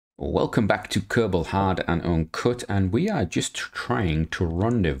Welcome back to Kerbal Hard and Uncut, and we are just trying to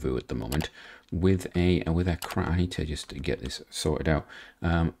rendezvous at the moment with a I need to just get this sorted out.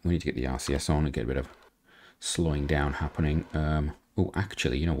 We need to get the RCS on and get a bit of slowing down happening. Oh,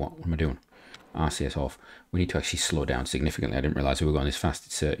 actually, you know what am I doing? RCS off. We need to actually slow down significantly. I didn't realize we were going this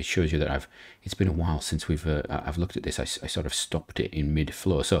fast. It shows you that it's been a while since I've looked at this. I sort of stopped it in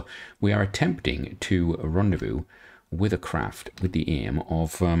mid-flow. So we are attempting to rendezvous with a craft with the aim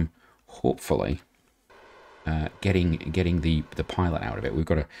of hopefully getting the pilot out of it. We've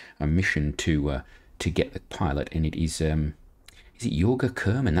got a mission to get the pilot, and it is it Yoga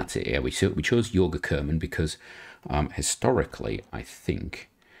Kerman? That's it. Yeah, we chose Yoga Kerman because historically, I think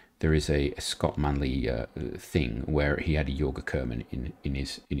there is a Scott Manley thing where he had a Yoga Kerman in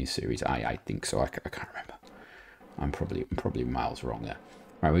his series. I think so. I can't remember. I'm probably miles wrong there.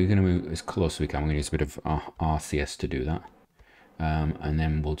 Right, we're going to move as close as we can. We're going to use a bit of RCS to do that, and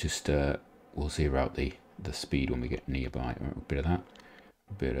then we'll just we'll zero out the speed when we get nearby. A bit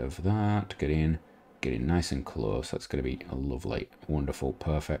of that. Get in nice and close. That's going to be a lovely, wonderful,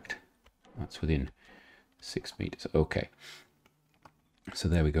 perfect. That's within 6 meters. Okay. So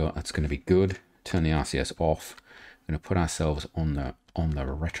there we go. That's going to be good. Turn the RCS off. We're going to put ourselves on the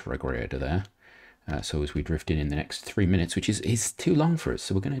retrograde there. So as we drift in the next 3 minutes, which is too long for us,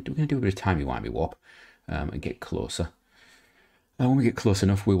 so we're gonna do a bit of timey-wimey warp and get closer. And when we get close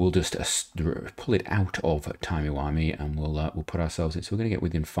enough, we will just pull it out of timey-wimey, and we'll put ourselves in. So we're gonna get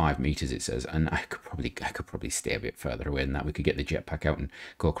within 5 meters, it says, and I could probably stay a bit further away than that. We could get the jetpack out and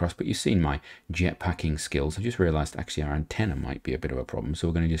go across. But you've seen my jetpacking skills. I just realised actually our antenna might be a bit of a problem, so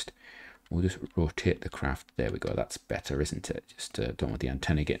we'll just rotate the craft. There we go. That's better, isn't it? Just don't want the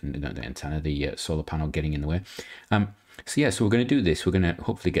antenna the solar panel getting in the way. So yeah, so we're going to do this. We're going to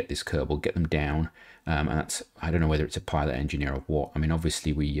hopefully get this Kerbal, get them down. And that's, I don't know whether it's a pilot, engineer, or what. I mean,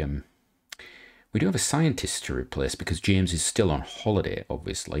 obviously we do have a scientist to replace because James is still on holiday.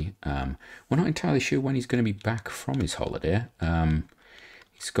 Obviously, we're not entirely sure when he's going to be back from his holiday.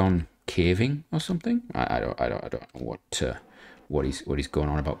 He's gone caving or something. I don't know what he's going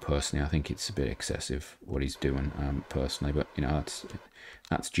on about personally. I think it's a bit excessive what he's doing personally, but you know,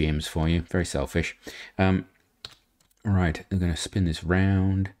 that's James for you. Very selfish. Right, we're going to spin this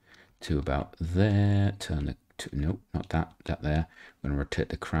round to about there. Nope, not that there. We're going to rotate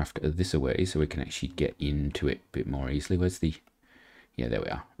the craft this away so we can actually get into it a bit more easily. Where's the? Yeah, there we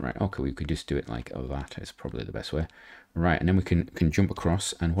are. Right, okay, we could just do it like that. It's probably the best way. Right, and then we can jump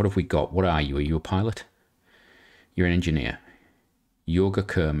across. And what have we got? What are you? Are you a pilot? You're an engineer. Yoga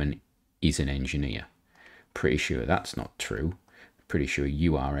Kerman is an engineer. Pretty sure that's not true. Pretty sure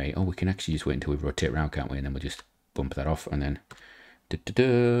you are a... Oh, we can actually just wait until we rotate around, can't we? And then we'll just bump that off and then...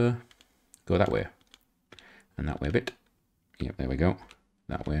 Go that way. And that way a bit. Yep, there we go.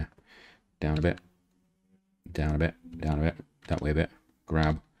 That way. Down a bit. Down a bit. Down a bit. That way a bit.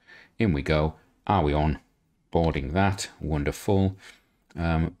 Grab. In we go. Are we on? Boarding that. Wonderful.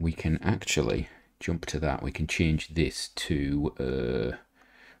 We can actually... jump to that. We can change this to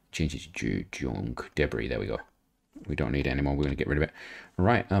change it to junk debris. There we go. We don't need it anymore. We're going to get rid of it.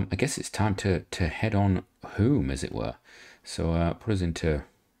 Right. I guess it's time to head on home, as it were. So put us into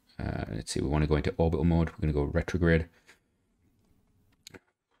let's see. We want to go into orbital mode. We're going to go retrograde.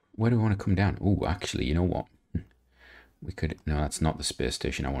 Where do we want to come down? Oh, actually, you know what? We could. No, that's not the space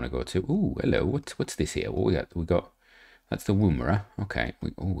station I want to go to. Oh, hello. What's this here? What we got? We got. That's the Woomera. Okay.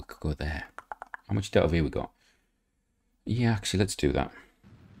 We could go there. How much delta V we got? Yeah, actually, let's do that.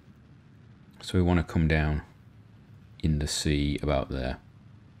 So we want to come down in the sea about there.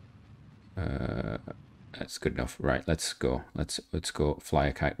 That's good enough. Right, let's go. Let's go fly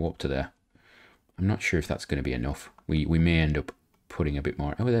a kite warp to there. I'm not sure if that's going to be enough. We may end up putting a bit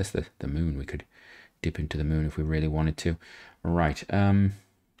more. Oh, there's the moon. We could dip into the moon if we really wanted to. Right. I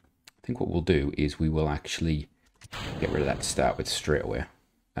think what we'll do is we will actually get rid of that to start with straight away.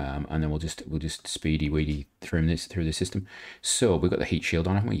 And then we'll just speedy weedy through the system. So we've got the heat shield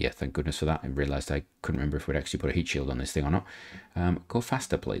on, haven't we? Yeah, thank goodness for that. I realised I couldn't remember if we'd actually put a heat shield on this thing or not. Go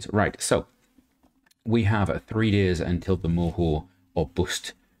faster, please. Right, so we have 3 days until the Moho or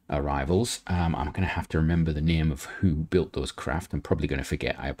Bust arrivals. I'm going to have to remember the name of who built those craft. I'm probably going to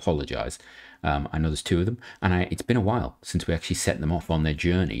forget. I apologise. I know there's 2 of them, and it's been a while since we actually set them off on their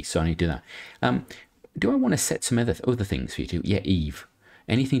journey, so I need to do that. Do I want to set some other things for you too? Yeah, Eve.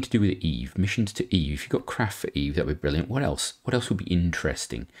 Anything to do with Eve, missions to Eve. If you've got craft for Eve, that would be brilliant. What else? What else would be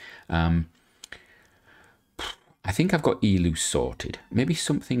interesting? I think I've got Elu sorted. Maybe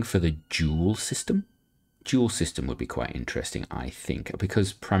something for the dual system. Dual system would be quite interesting, I think,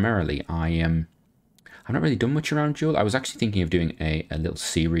 because primarily I I've not really done much around Jewel. I was actually thinking of doing a little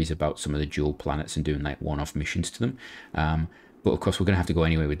series about some of the Jewel planets and doing like one-off missions to them. But of course, we're going to have to go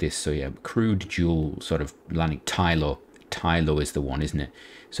anyway with this. So yeah, crewed Jewel sort of landing. Tylo. Tylo is the one, isn't it?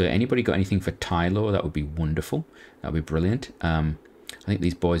 So anybody got anything for Tylo? That would be wonderful. That would be brilliant. I think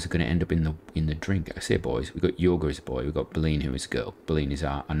these boys are going to end up in the drink. I say boys. We've got Yoga as a boy. We've got Beline, who is a girl. Beline is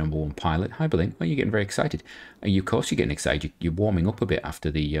our number one pilot. Hi, Beline. Oh, you're getting very excited. Of course you're getting excited. You're warming up a bit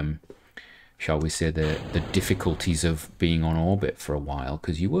after the, shall we say, the difficulties of being on orbit for a while,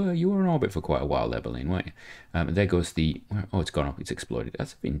 because you were on orbit for quite a while there, Beline, weren't you? There goes the... Oh, it's gone up. It's exploded.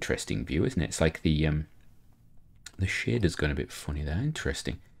 That's an interesting view, isn't it? It's like the shader's gone a bit funny there.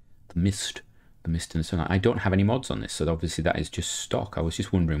 Interesting. The mist and the sun. I don't have any mods on this, so obviously that is just stock. I was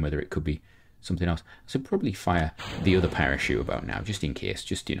just wondering whether it could be something else. So probably fire the other parachute about now, just in case,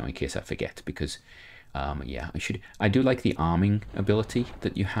 in case I forget, because yeah, I do like the arming ability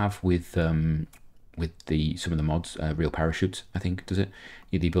that you have with some of the mods. Real parachutes, I think, does it?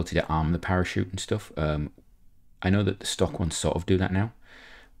 You have the ability to arm the parachute and stuff. I know that the stock ones sort of do that now,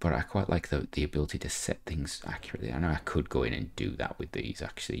 but I quite like the ability to set things accurately. I know I could go in and do that with these,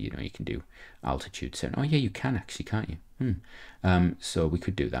 actually. You know, you can do altitude setting. Oh, yeah, you can actually, can't you? So we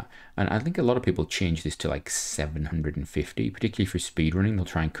could do that. And I think a lot of people change this to like 750, particularly for speedrunning. They'll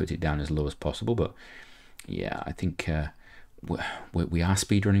try and cut it down as low as possible. But yeah, I think we are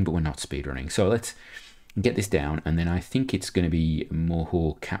speedrunning, but we're not speedrunning. So let's get this down. And then I think it's going to be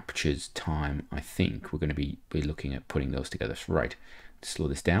Moho captures time. I think we're going to be looking at putting those together. Right. Slow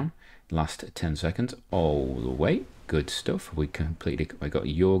this down. Last 10 seconds all the way. Good stuff. We completed. I got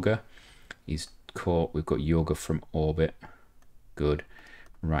Yoga. He's caught. We've got Yoga from orbit. Good.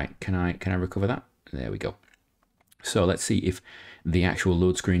 Right. Can I recover that? There we go. So let's see if the actual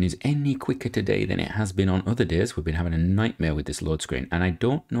load screen is any quicker today than it has been on other days. We've been having a nightmare with this load screen, and I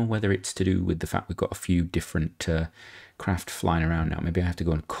don't know whether it's to do with the fact we've got a few different craft flying around now. Maybe I have to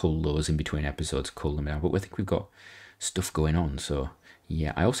go and cull those in between episodes, cull them down. But I think we've got stuff going on, so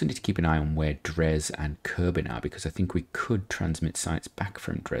yeah. I also need to keep an eye on where Dres and Kerbin are, because I think we could transmit science back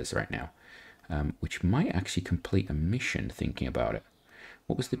from Dres right now, which might actually complete a mission, thinking about it.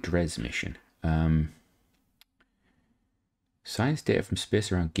 What was the Dres mission? Science data from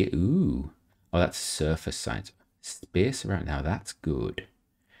space around Ooh. Oh, that's surface science. Space around... Now, that's good.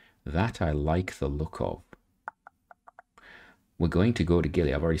 That I like the look of. We're going to go to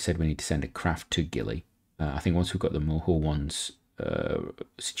Gilly. I've already said we need to send a craft to Gilly. I think once we've got the Moho ones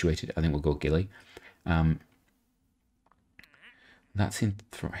situated, I think we'll go Gilly. That's in...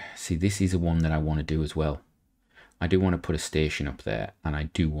 See, this is a one that I want to do as well. I do want to put a station up there, and I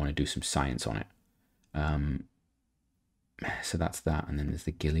do want to do some science on it. So that's that, and then there's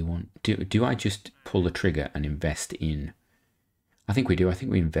the Gilly one. Do I just pull the trigger and invest in... I think we do. I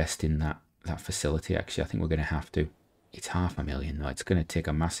think we invest in that facility, actually. I think we're going to have to. It's $500,000, though. It's going to take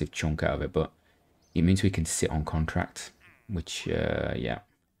a massive chunk out of it, but it means we can sit on contract, which, yeah.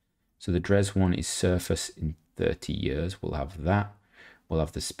 So the Dres one is surface in 30 years. We'll have that. We'll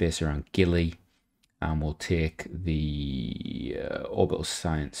have the space around Gilly, and we'll take the orbital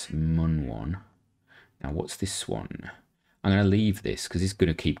science Mun one. Now, what's this one? I'm going to leave this because it's going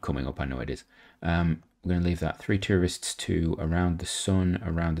to keep coming up. I know it is. We're going to leave that. 3 tourists to around the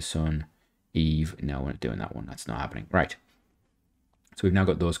sun, Eve. No, we're not doing that one. That's not happening. Right. So we've now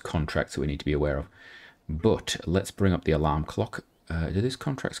got those contracts that we need to be aware of. But let's bring up the alarm clock. Do these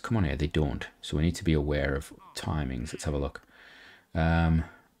contracts come on here? They don't. So we need to be aware of timings. Let's have a look.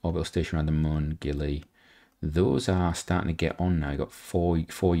 Orbital station around the Mun, Gilly. Those are starting to get on now. You've got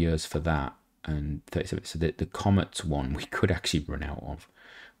 4 years for that. And 37. So the Comets one we could actually run out of,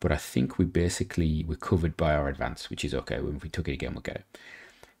 but I think we're covered by our advance, which is okay. If we took it again, we'll get it.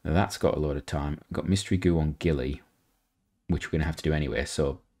 Now that's got a lot of time. We've got Mystery Goo on Gilly, which we're going to have to do anyway,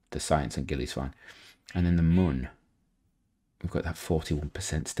 so the science on Gilly's fine. And then the Mun, we've got that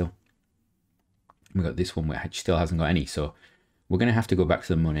 41% still. We've got this one which still hasn't got any, so we're going to have to go back to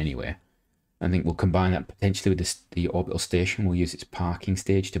the Mun anyway. I think we'll combine that potentially with the orbital station. We'll use its parking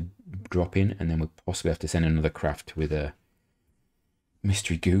stage to drop in, and then we'll possibly have to send another craft with a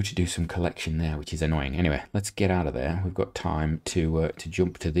Mystery Goo to do some collection there, which is annoying. Anyway, let's get out of there. We've got time to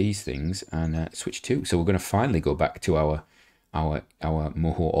jump to these things and switch to. So we're going to finally go back to our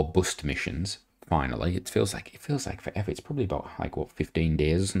Moho or Bust missions. Finally, it feels like forever. It's probably about like what 15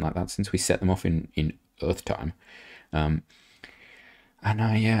 days or something like that since we set them off in Earth time. And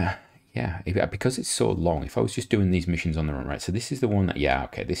yeah, because it's so long, if I was just doing these missions on the run, right? So this is the one that, yeah,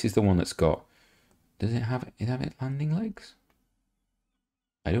 okay, this is the one that's got, does it have landing legs?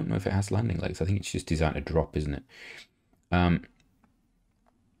 I don't know if it has landing legs. I think it's just designed to drop, isn't it?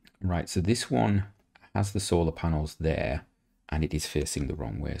 Right, so this one has the solar panels there, and it is facing the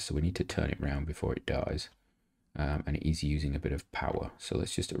wrong way. So we need to turn it around before it dies. And it is using a bit of power. So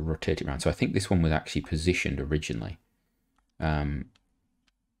let's just rotate it around. So I think this one was actually positioned originally. There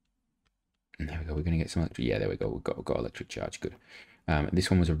we go. We're going to get some electric. Yeah, there we go. We've got electric charge. Good. This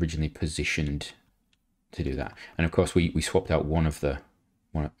one was originally positioned to do that. And of course, we swapped out one of the...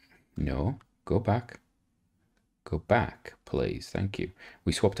 No, go back. Go back, please. Thank you.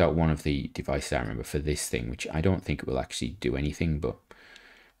 We swapped out one of the devices, I remember, for this thing, which I don't think it will actually do anything, but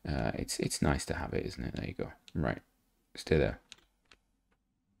it's nice to have it, isn't it? There you go. Right. Stay there.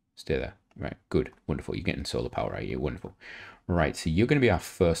 Stay there. Right. Good. Wonderful. You're getting solar power out here. Wonderful. Right. So you're going to be our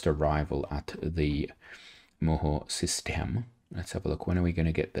first arrival at the Moho system. Let's have a look. When are we going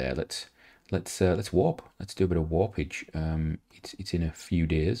to get there? Let's warp. Let's do a bit of warpage. It's in a few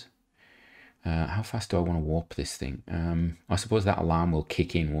days. How fast do I want to warp this thing? I suppose that alarm will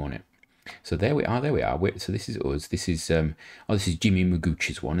kick in, won't it? So there we are. There we are. Wait, so this is us. This is this is Jimmy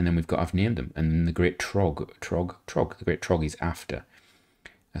Muguchi's one, and then I've named them. And then the Great Trog. The Great Trog is after.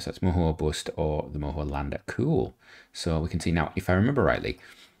 So that's Moho Bust or the Moho Lander. Cool. So we can see now. If I remember rightly,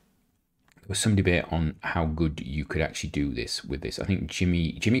 there was some debate on how good you could actually do this with this. I think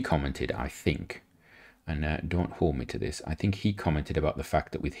Jimmy commented. I think, and don't hold me to this. I think he commented about the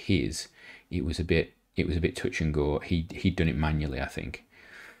fact that with his, it was a bit touch and go. He'd done it manually, I think.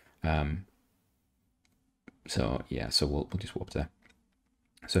 So yeah, so we'll just warp there.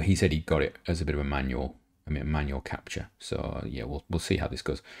 So he said he got it as a bit of a manual capture. So yeah, we'll see how this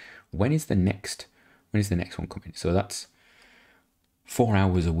goes. When is the next one coming? So that's 4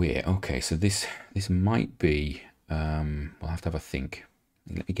 hours away. Okay, so this might be we'll have to have a think.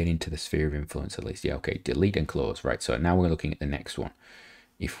 Let me get into the sphere of influence at least. Yeah, okay, delete and close. Right, so now we're looking at the next one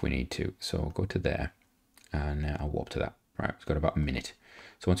if we need to. So I'll go to there and I'll warp to that. Right, it's got about a minute.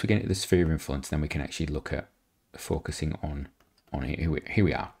 So once we get into the sphere of influence, then we can actually look at focusing on it. Here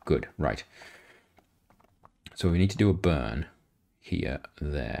we are. Good. Right. So we need to do a burn here,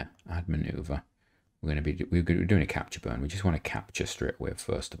 there, add maneuver. We're doing a capture burn. We just want to capture straight away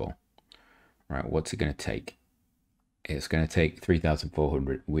first of all. Right. What's it going to take? It's going to take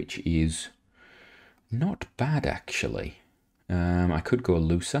 3,400, which is not bad actually. I could go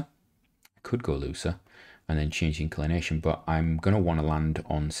looser. And then change the inclination, but I'm going to want to land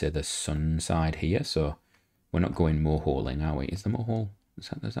on, say, the sun side here, so we're not going moholing, are we? Is the mohole, is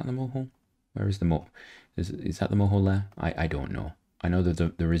that the mohole? Where is the mohole? Is that the mohole there? I don't know. I know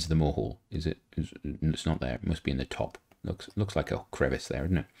that there is the mohole. It's not there. It must be in the top. Looks like a crevice there,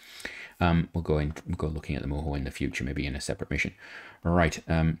 isn't it? We'll go looking at the mohole in the future, maybe in a separate mission. All right.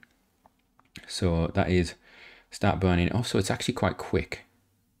 So that is start burning. Also, it's actually quite quick.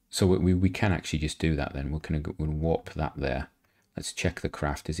 So we can actually just do that then. We'll warp that there. Let's check the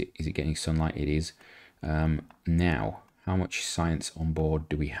craft. Is it getting sunlight? It is. Now, how much science on board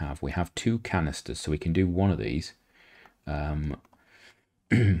do we have? We have 2 canisters, so we can do one of these.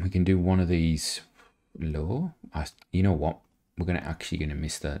 We can do one of these low. You know what? We're actually going to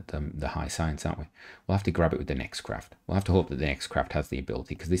miss the high science, aren't we? We'll have to grab it with the next craft. We'll have to hope that the next craft has the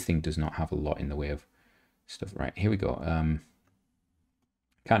ability, because this thing does not have a lot in the way of stuff. Right, here we go.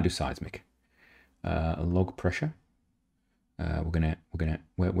 Can't do seismic. Log pressure. We're gonna.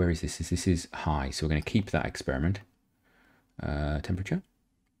 Where is this? This is high, so we're gonna keep that experiment. Temperature.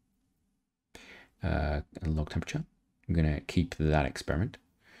 Log temperature. I'm gonna keep that experiment.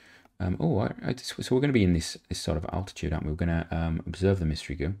 So we're gonna be in this sort of altitude, aren't we? We're gonna observe the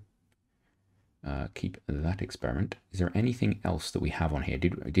mystery goo. Keep that experiment. Is there anything else that we have on here?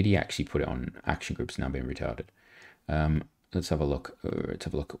 Did he actually put it on action groups now being retarded? Let's have a look.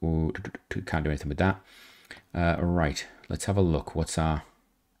 Ooh, can't do anything with that. Right. Let's have a look. What's our...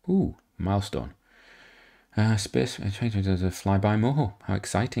 Ooh, milestone. Space... Flyby Moho. How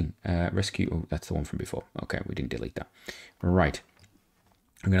exciting. Rescue... Oh, that's the one from before. Okay, we didn't delete that. Right.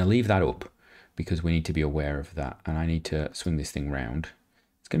 I'm going to leave that up because we need to be aware of that. And I need to swing this thing round.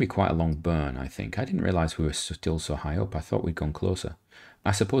 It's going to be quite a long burn, I think. I didn't realize we were still so high up. I thought we'd gone closer.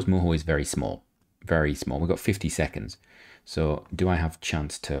 I suppose Moho is very small. Very small. We've got 50 seconds. So do I have a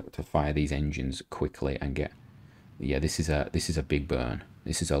chance to fire these engines quickly and get... Yeah, this is a big burn.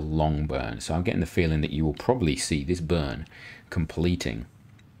 This is a long burn. So I'm getting the feeling that you will probably see this burn completing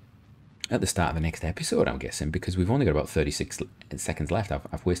at the start of the next episode, I'm guessing, because we've only got about 36 seconds left.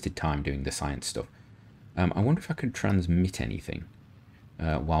 I've wasted time doing the science stuff. I wonder if I could transmit anything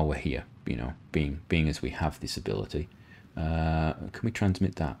while we're here, you know, being as we have this ability. Can we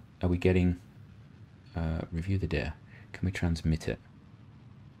transmit that? Are we getting... review the data. Can we transmit it?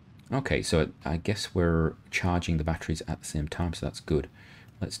 Okay, so I guess we're charging the batteries at the same time, so that's good.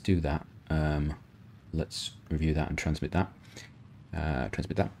 Let's do that. let's review that and transmit that.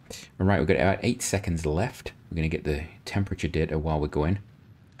 All right, we've got about 8 seconds left. We're going to get the temperature data while we're going.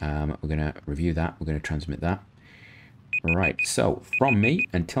 We're going to review that. We're going to transmit that. All right, so from me,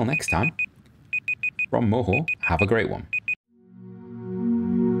 until next time, from Moho, have a great one.